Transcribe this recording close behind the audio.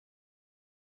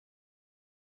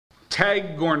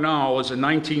Tag Gornall is a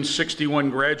 1961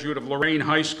 graduate of Lorain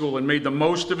High School and made the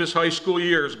most of his high school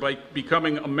years by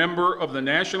becoming a member of the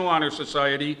National Honor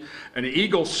Society, an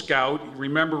Eagle Scout,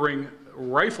 remembering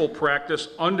rifle practice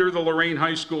under the Lorain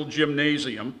High School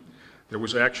gymnasium. There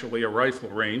was actually a rifle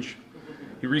range.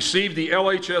 He received the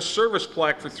LHS service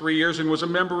plaque for 3 years and was a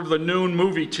member of the Noon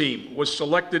movie team, was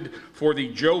selected for the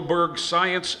Joe Berg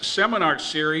Science Seminar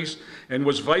Series, and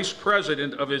was vice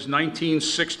president of his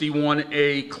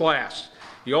 1961A class.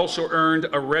 He also earned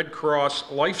a Red Cross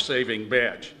life-saving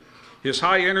badge. His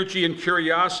high energy and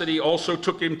curiosity also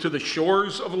took him to the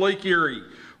shores of Lake Erie,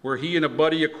 where he and a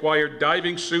buddy acquired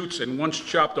diving suits and once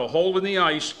chopped a hole in the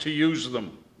ice to use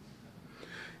them.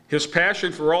 His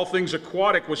passion for all things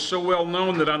aquatic was so well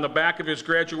known that on the back of his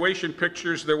graduation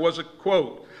pictures there was a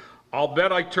quote, "I'll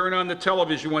bet I turn on the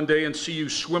television one day and see you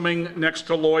swimming next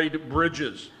to Lloyd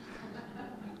Bridges."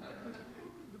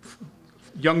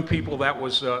 Young people, that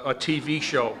was a TV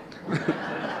show.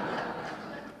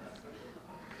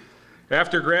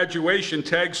 After graduation,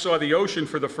 Tag saw the ocean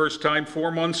for the first time 4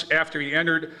 months after he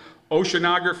entered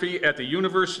oceanography at the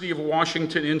University of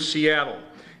Washington in Seattle,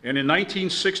 and in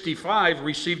 1965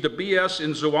 received a BS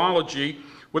in zoology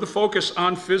with a focus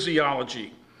on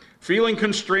physiology. Feeling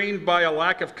constrained by a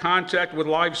lack of contact with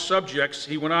live subjects,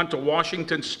 he went on to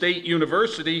Washington State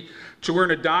University to earn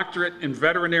a doctorate in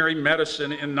veterinary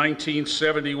medicine in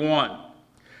 1971.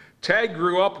 Tag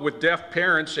grew up with deaf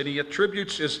parents, and he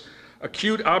attributes his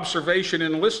acute observation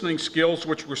and listening skills,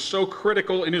 which were so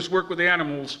critical in his work with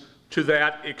animals, to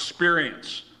that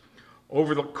experience.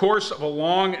 Over the course of a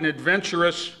long and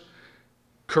adventurous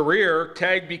career,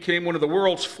 Tag became one of the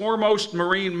world's foremost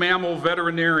marine mammal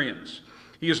veterinarians.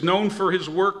 He is known for his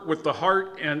work with the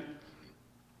heart and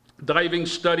diving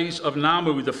studies of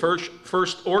Namu, the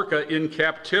first orca in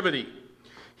captivity.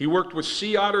 He worked with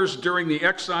sea otters during the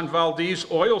Exxon Valdez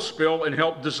oil spill and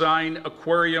helped design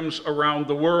aquariums around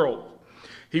the world.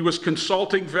 He was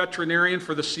consulting veterinarian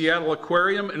for the Seattle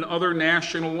Aquarium and other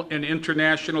national and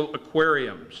international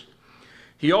aquariums.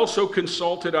 He also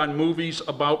consulted on movies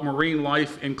about marine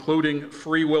life, including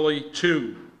Free Willy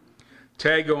 2.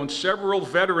 Tag owned several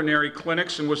veterinary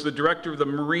clinics and was the director of the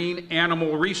Marine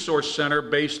Animal Resource Center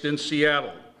based in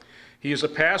Seattle. He is a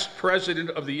past president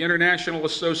of the International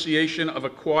Association of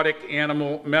Aquatic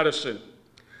Animal Medicine.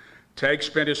 Tag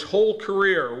spent his whole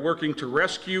career working to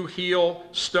rescue, heal,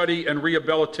 study, and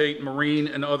rehabilitate marine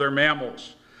and other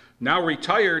mammals. Now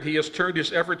retired, he has turned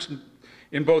his efforts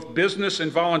in both business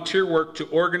and volunteer work to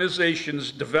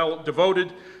organizations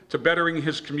devoted to bettering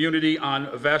his community on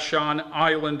Vashon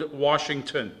Island,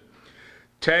 Washington.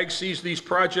 Tag sees these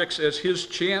projects as his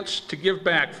chance to give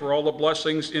back for all the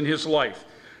blessings in his life.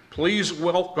 Please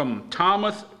welcome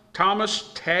Thomas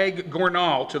Tag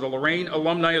Gornall to the Lorain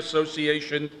Alumni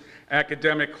Association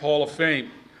Academic Hall of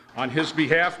Fame. On his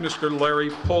behalf, Mr. Larry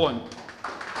Pullen.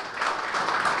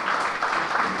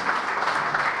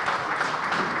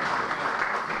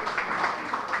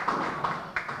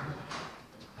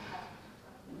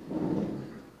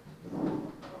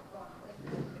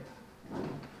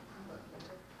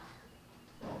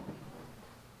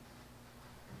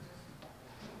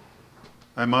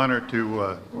 I'm honored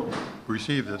to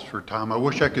receive this for Tom. I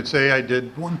wish I could say I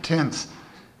did 1/10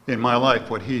 in my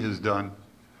life what he has done.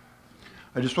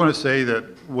 I just want to say that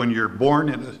when you're born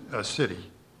in a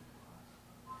city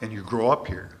and you grow up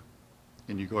here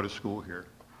and you go to school here,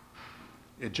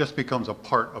 it just becomes a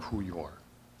part of who you are.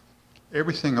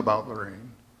 Everything about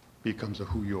Lorain becomes of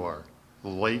who you are. The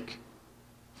lake,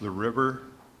 the river,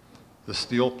 the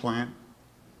steel plant,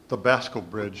 the Basco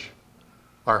Bridge,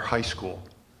 our high school,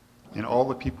 and all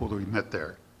the people that we met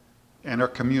there, and our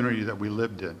community that we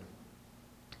lived in.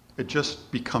 It just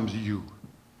becomes you.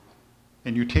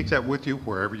 And you take that with you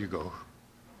wherever you go.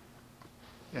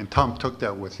 And Tom took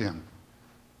that with him.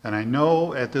 And I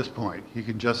know at this point, he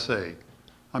can just say,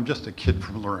 I'm just a kid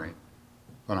from Lorain,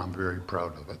 but I'm very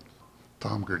proud of it.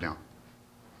 Tom Gornall.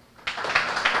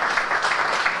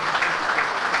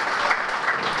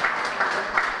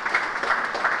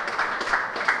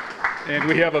 And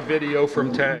we have a video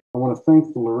from Tag. I want to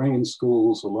thank the Lorain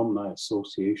Schools Alumni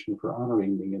Association for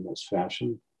honoring me in this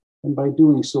fashion. And by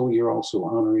doing so, you're also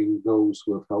honoring those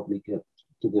who have helped me get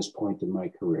to this point in my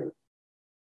career.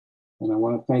 And I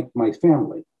want to thank my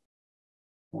family.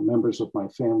 The members of my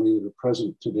family that are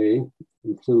present today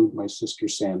include my sister,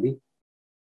 Sandy.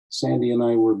 Sandy and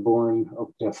I were born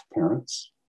of deaf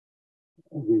parents.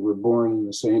 We were born in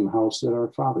the same house that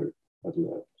our father had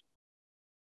lived.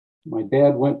 My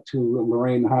dad went to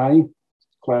Lorain High,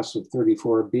 class of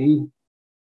 34B.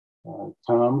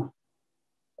 Tom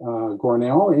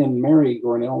Gornall and Mary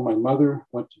Gornall, my mother,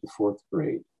 went to the 4th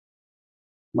grade.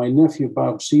 My nephew,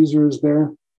 Bob Caesar, is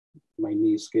there. My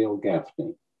niece, Gail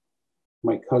Gaffney.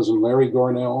 My cousin, Larry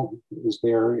Gornall, is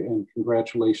there, and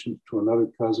congratulations to another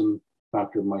cousin,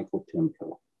 Dr. Michael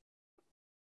Timko.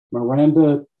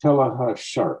 Miranda Tellaha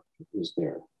Sharp is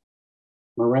there.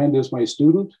 Miranda is my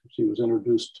student. She was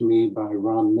introduced to me by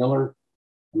Ron Miller,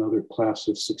 another class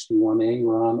of 61A.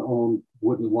 Ron owned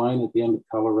Wood and Wine at the end of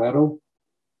Colorado.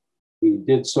 He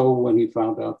did so when he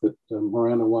found out that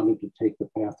Miranda wanted to take the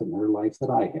path in her life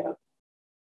that I had.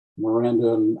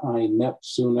 Miranda and I met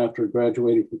soon after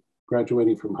graduating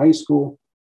from high school.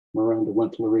 Miranda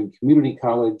went to Lorain Community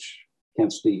College,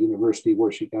 Kent State University,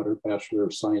 where she got her Bachelor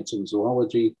of Science in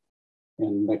Zoology,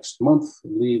 and next month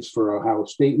leaves for Ohio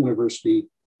State University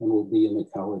and will be in the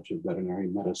College of Veterinary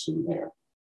Medicine there.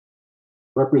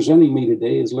 Representing me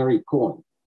today is Larry Cohen,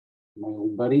 my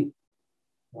old buddy,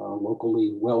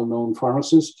 locally well-known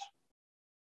pharmacist.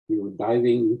 We were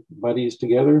diving buddies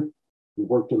together. We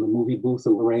worked in the movie booth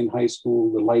at Lorain High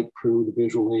School, the light crew, the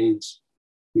visual aids.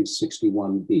 He's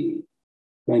 61B.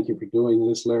 Thank you for doing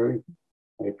this, Larry.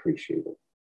 I appreciate it.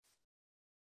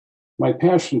 My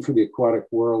passion for the aquatic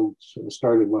world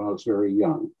started when I was very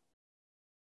young.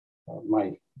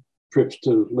 My trips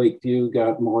to Lakeview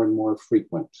got more and more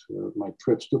frequent. My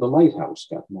trips to the lighthouse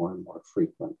got more and more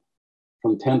frequent.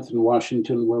 From 10th and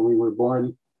Washington, where we were born,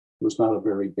 it was not a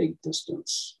very big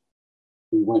distance.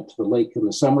 We went to the lake in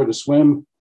the summer to swim,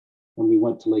 and we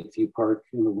went to Lakeview Park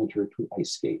in the winter to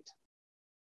ice skate.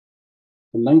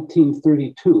 In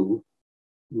 1932,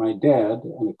 my dad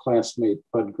and a classmate,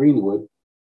 Bud Greenwood,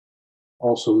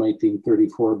 also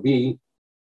 1934B,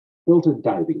 built a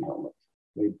diving helmet.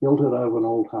 They built it out of an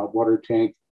old hot water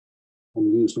tank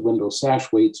and used window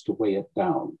sash weights to weigh it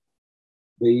down.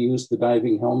 They used the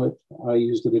diving helmet. I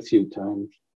used it a few times.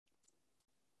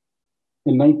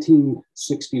 In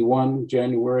 1961,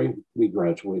 January, we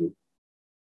graduated.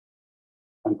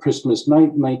 On Christmas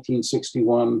night,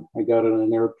 1961, I got on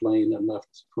an airplane and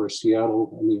left for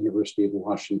Seattle and the University of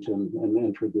Washington and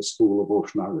entered the School of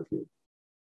Oceanography.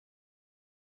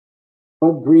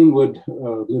 Bud Greenwood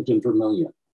lived in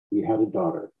Vermilion. He had a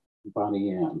daughter, Bonnie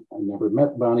Ann. I never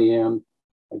met Bonnie Ann.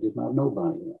 I did not know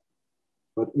Bonnie Ann.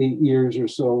 But 8 years or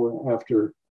so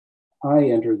after I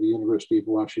entered the University of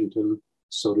Washington,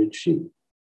 so did she.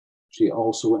 She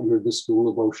also entered the School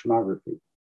of Oceanography.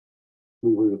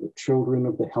 We were the children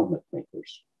of the helmet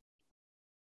makers.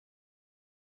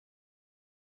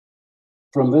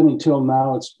 From then until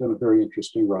now, it's been a very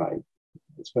interesting ride.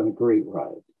 It's been a great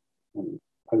ride. And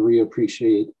I really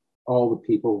appreciate all the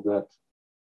people that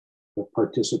have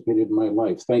participated in my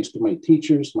life. Thanks to my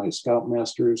teachers, my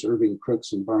scoutmasters, Irving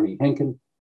Crooks and Barney Henkin.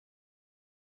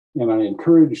 And I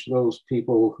encourage those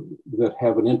people that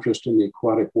have an interest in the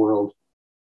aquatic world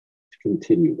to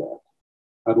continue that.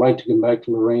 I'd like to come back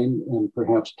to Lorain and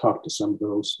perhaps talk to some of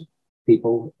those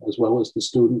people, as well as the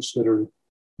students that are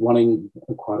wanting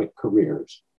aquatic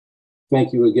careers.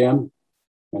 Thank you again,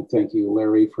 and thank you,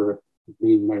 Larry, for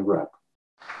being my rep.